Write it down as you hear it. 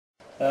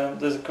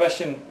There's a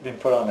question been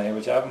put on here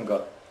which I haven't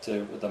got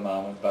to at the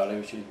moment, Barry,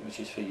 which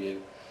is for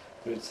you.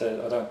 But it said,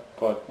 I don't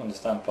quite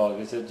understand part of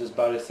it. It said, does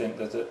Barry think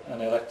that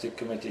an elected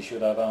committee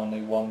should have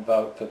only one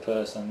vote per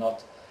person,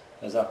 not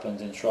as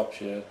happens in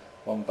Shropshire,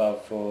 one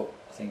vote for,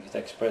 I think it's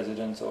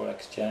ex-president or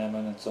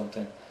ex-chairman and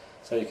something,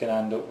 so you can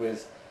end up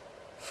with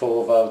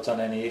 4 votes on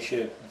any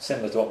issue,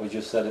 similar to what we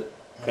just said at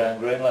Crown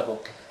Green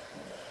level?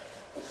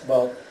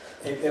 Well,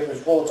 it was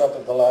brought up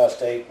at the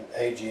last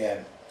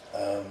AGM.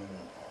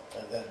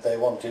 They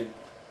wanted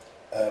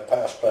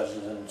past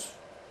presidents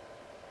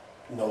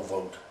no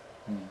vote,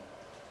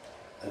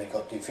 and it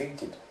got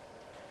defeated.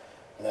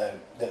 Now,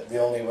 the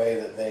only way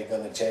that they're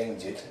going to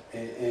change it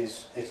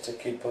is to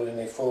keep putting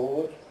it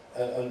forward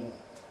and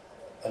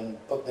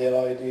put their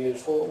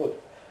ideas forward.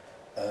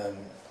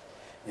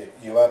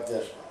 You have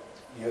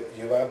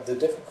the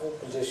difficult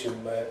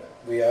position where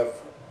we have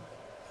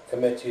a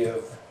committee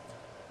of,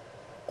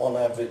 on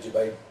average,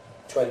 about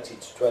 20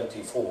 to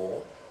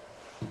 24,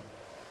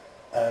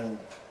 and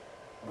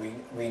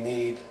we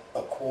need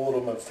a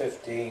quorum of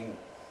 15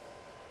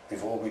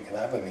 before we can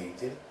have a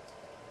meeting.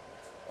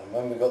 And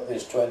when we got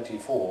this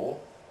 24,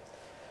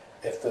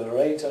 if there are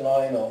 8 or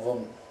 9 of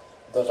them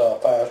that are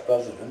past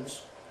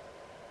presidents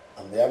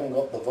and they haven't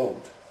got the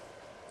vote,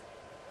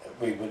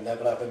 we would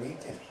never have a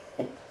meeting.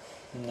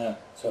 No.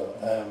 So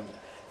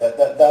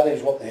that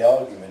is what the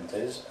argument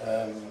is.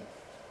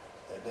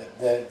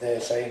 They're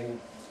saying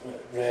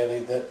really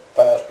that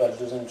past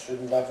presidents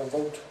shouldn't have a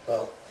vote.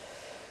 Well,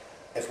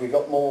 if we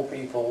got more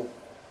people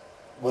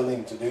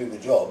willing to do the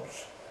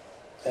jobs,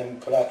 then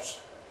perhaps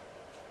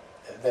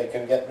they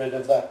can get rid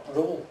of that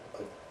rule.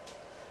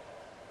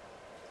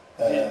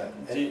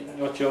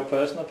 What's your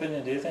personal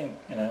opinion? Do you think,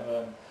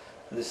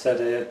 they said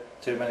here,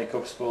 too many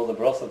cooks spoil the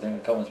broth, I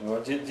think the comments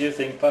were. Do you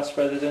think past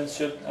presidents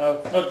should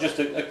have, not just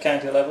at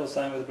county level,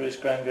 same with the British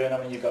Crown Green? I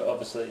mean, you've got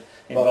obviously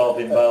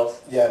involved in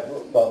both. Yeah,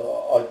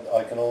 well,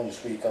 I can only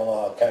speak on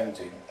our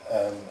county.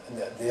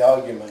 The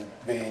argument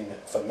being,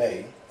 for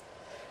me,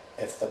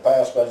 if the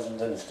past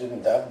presidents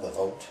didn't have the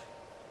vote,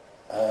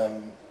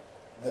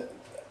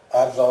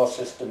 as our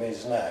system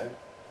is now,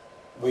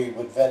 we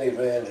would very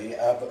rarely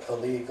have a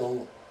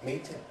legal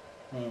meeting,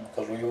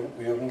 because we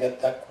wouldn't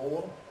get that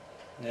quorum.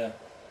 Yeah.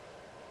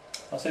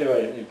 I see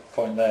where you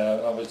point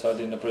there. Obviously I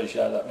didn't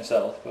appreciate that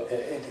myself, but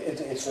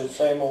it's the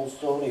same old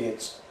story.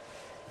 It's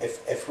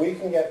if we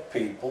can get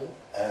people,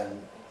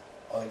 and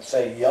I'd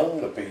say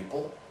younger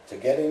people, to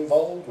get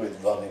involved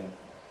with running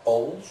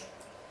bowls,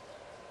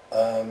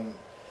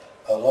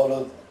 a lot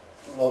of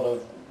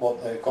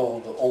what they call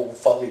the old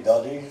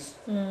fuddy-duddies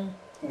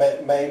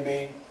may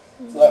be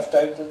left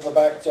out at the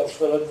back just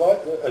for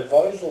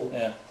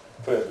advisal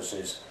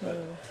purposes.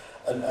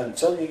 And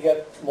until you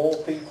get more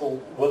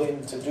people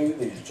willing to do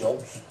these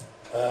jobs,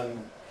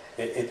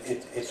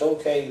 it's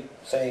okay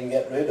saying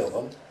get rid of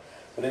them,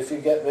 but if you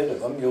get rid of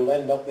them, you'll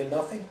end up with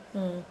nothing.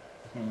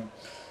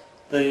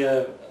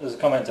 There's a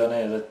comment on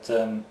here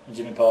that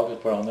Jimmy Parker's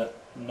put on that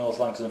North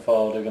Lancs and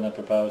Fylde are going to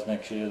propose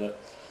next year that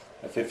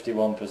a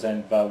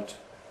 51% vote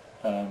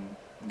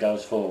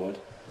goes forward,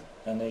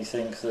 and he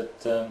thinks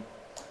that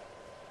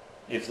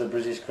if the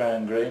British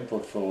Crown Green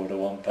put forward a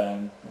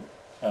 £1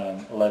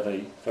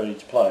 levy for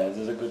each player,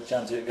 there's a good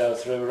chance it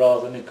goes through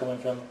rather than it coming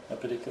from a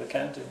particular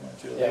county.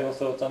 What's your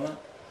thoughts on that?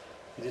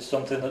 Is it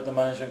something that the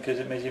management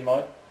committee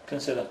might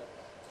consider,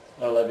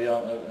 a levy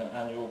on an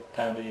annual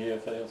 £1 a year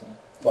fee or something?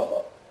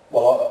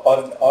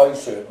 Well, I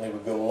certainly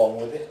would go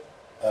along with it.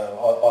 I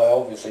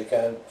obviously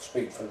can't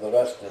speak for the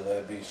rest of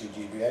the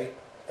BCGBA,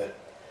 but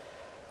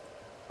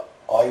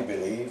I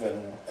believe,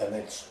 and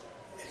it's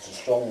a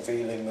strong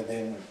feeling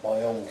within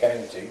my own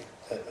county,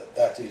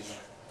 that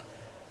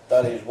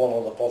is one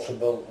of the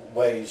possible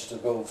ways to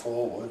go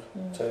forward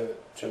to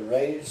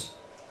raise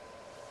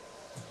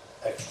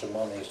extra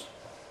monies.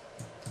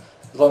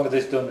 As long as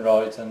it's done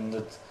right, and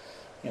that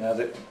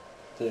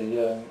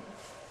the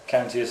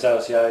county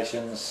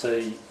associations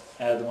see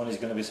how the money's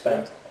going to be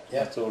spent.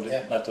 That's all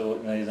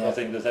it needs, and I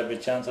think there's every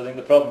chance. I think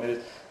the problem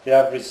is the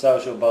average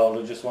social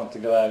bowler just wants to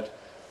go out,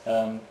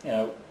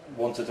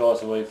 once or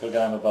twice a week for a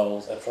game of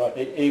bowls. That's right.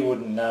 He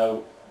wouldn't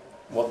know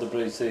what the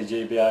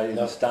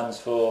BCGBA stands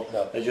for.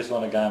 No. They just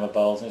want a game of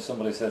bowls, and if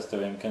somebody says to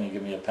him, "Can you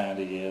give me £1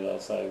 a year?" they'll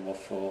say, "What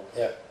for?"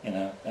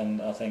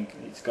 And I think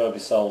it's got to be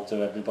sold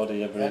to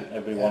everybody,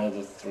 every one of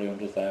the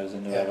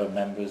 300,000 whoever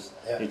members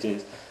it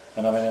is.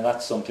 And I mean, and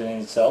that's something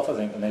in itself I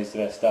think that needs to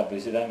be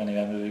established. How many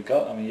members we've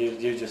got? I mean,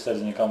 you just said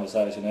in your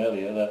conversation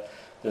earlier that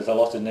there's a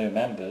lot of new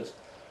members,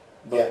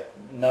 but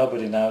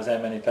nobody knows how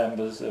many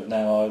members have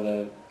now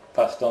either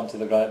passed on to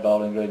the Great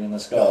Bowling Green in the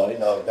Sky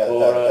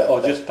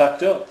or just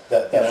packed up.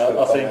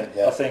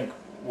 I think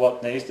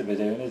what needs to be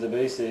doing is the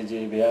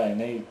BCGBA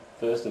need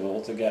first of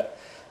all to get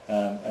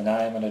a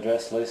name and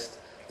address list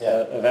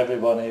of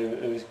everyone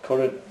who's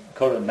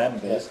current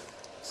members.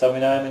 So we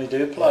know how many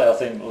do play. I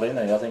think,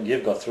 Linny,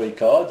 you've got 3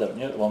 cards, haven't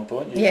you, at one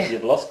point?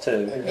 You've lost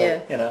 2.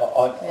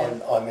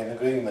 I'm in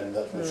agreement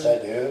that was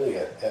said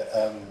earlier.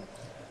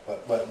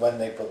 When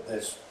they put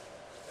this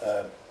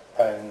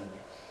pound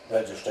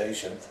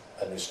registration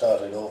and they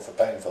started off a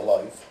pound for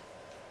life,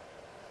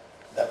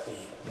 that was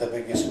the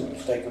biggest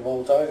mistake of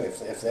all time. If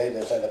they'd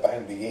have said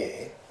 £1 a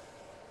year.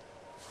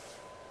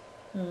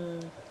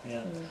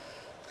 Yeah.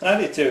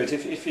 Added to it,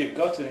 if you've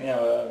got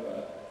a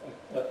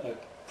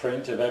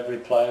print of every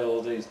player,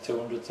 all these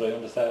 200,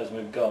 300,000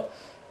 we've got,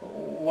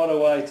 what a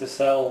way to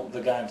sell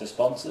the game to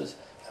sponsors.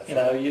 You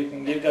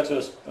go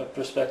to a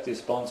prospective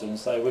sponsor and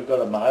say, we've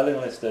got a mailing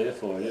list here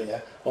for you,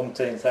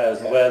 umpteen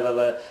thousand, whether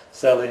they're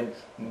selling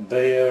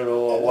beer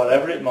or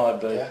whatever it might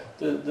be.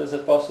 There's a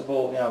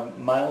possible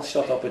mail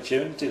shot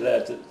opportunity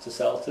there to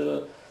sell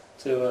to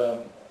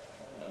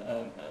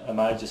a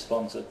major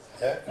sponsor.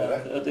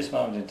 At this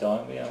moment in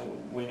time,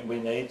 we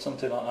need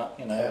something like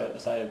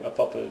that. Say a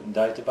proper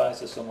database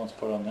that someone's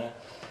put on there.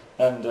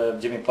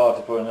 And Jimmy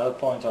Parker put another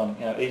point on.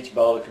 Each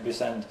bowler could be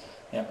sent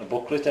a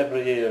booklet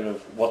every year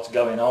of what's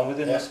going on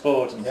within the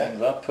sport and things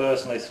like that.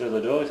 Personally through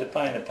the door, if you're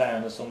paying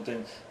 £1 or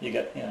something, you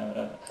get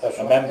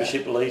a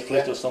membership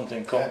leaflet or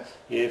something come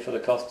year for the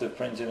cost of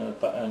printing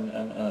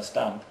and a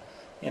stamp.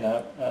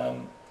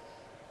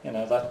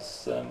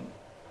 That's.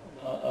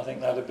 I think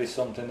that would be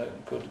something that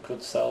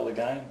could sell the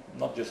game,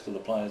 not just to the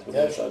players, but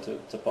also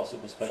to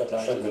possible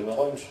spectators as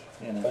well.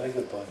 Very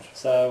good point.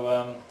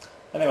 So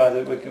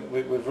anyway,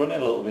 we've run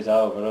it a little bit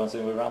over. I don't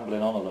think we're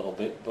rambling on a little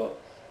bit, but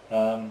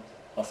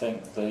I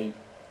think there's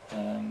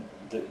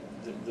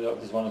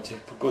one or two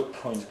good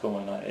points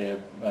coming out here,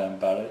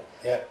 Barry.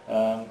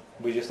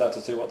 We just have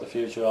to see what the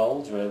future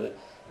holds, really.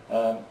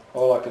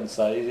 All I can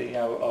say is,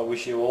 I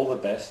wish you all the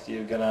best.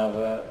 You're going to have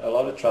a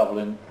lot of travel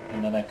in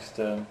the next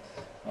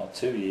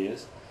 2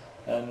 years,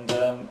 and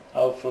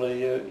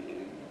hopefully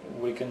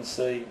we can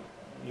see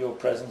your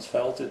presence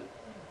felt at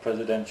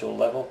presidential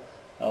level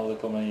over the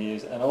coming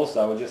years. And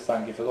also I would just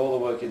thank you for all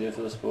the work you do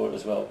for the sport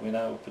as well. We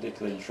know,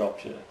 particularly in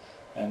Shropshire,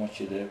 how much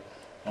you do,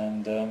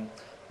 and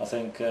I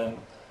think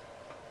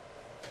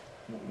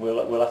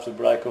we'll have to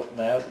break up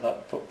now at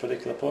that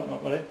particular point,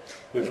 won't we?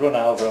 We've run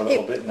over a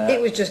little bit now. It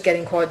was just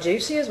getting quite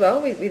juicy as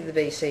well with the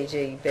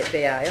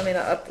BCGBA. I mean,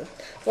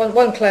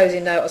 one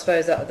closing note I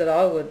suppose that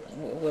I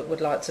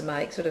would like to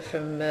make, sort of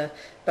from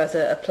both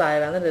a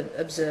player and an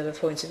observer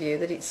point of view,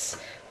 that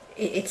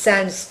it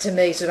sounds to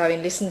me, sort of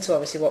having listened to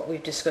obviously what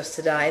we've discussed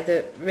today,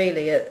 that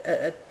really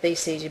at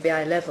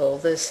BCGBA level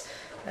there's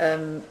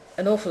an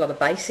awful lot of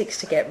basics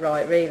to get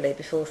right really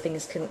before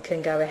things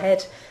can go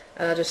ahead.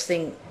 And I just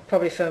think,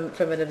 probably from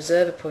an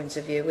observer point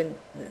of view, when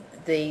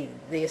the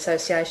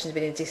association's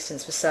been in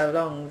existence for so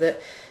long, that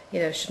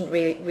shouldn't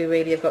we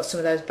really have got some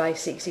of those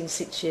basics in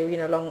situ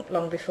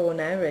long before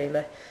now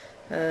really,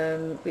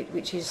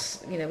 which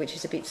is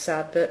a bit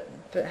sad, but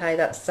hey,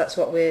 that's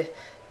what we're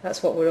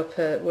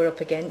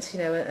up against,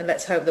 and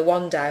let's hope that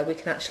one day we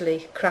can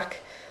actually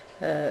crack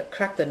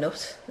the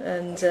nut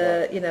and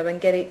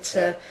and get it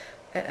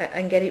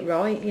and get it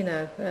right,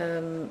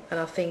 and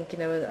I think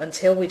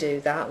until we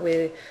do that,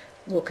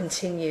 we'll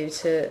continue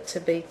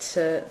to beat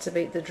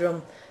the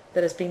drum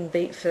that has been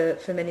beat for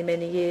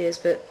many years,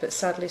 but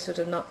sadly sort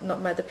of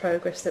not made the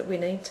progress that we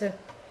need to.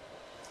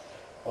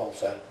 Well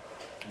said.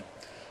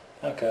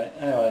 Okay.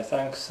 Anyway,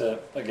 thanks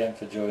again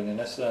for joining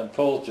us.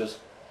 Paul just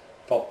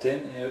popped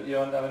in. You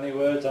don't have any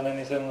words on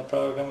anything on the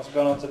programme that's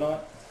gone on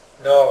tonight?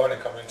 No, I've only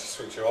come in to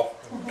switch you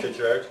off and kick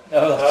you out.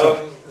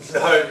 No,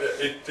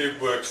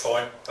 it works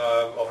fine.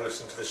 I've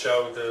listened to the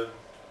show.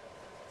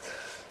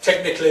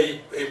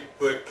 Technically, it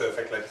worked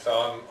perfectly,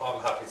 so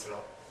I'm happy to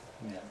know.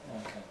 Yeah.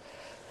 Okay.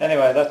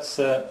 Anyway, that's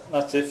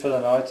it for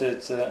the night. I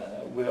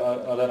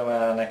don't know when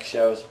our next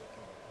show is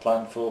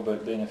planned for, but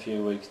it'll be in a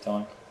few weeks'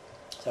 time.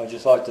 So I'd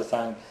just like to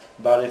thank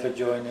Barry for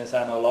joining us,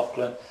 Anna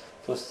Loughlin,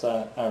 plus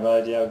our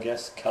radio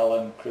guests,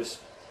 Callum, Chris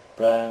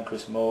Brown,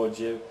 Chris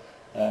Mordew,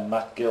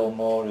 Matt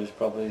Gilmore, who's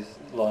probably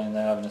lying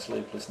there having a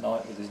sleepless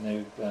night with his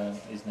new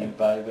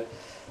baby,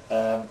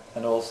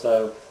 and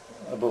also,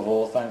 above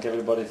all, thank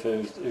everybody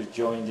who's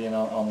joined in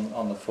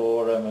on the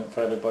forum, and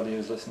for everybody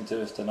who's listened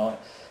to us tonight.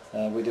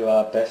 We do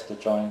our best to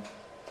try and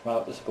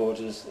promote the sport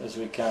as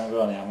we can. We're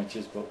only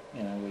amateurs, but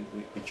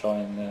we try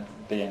and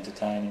be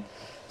entertaining.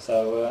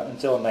 So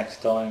until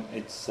next time,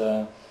 it's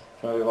from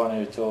everyone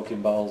who's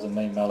Talkingbowls and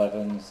me, Mel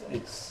Evans,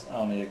 it's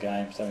only a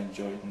game, so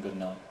enjoy it and good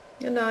night.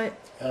 Good night.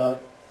 Good night.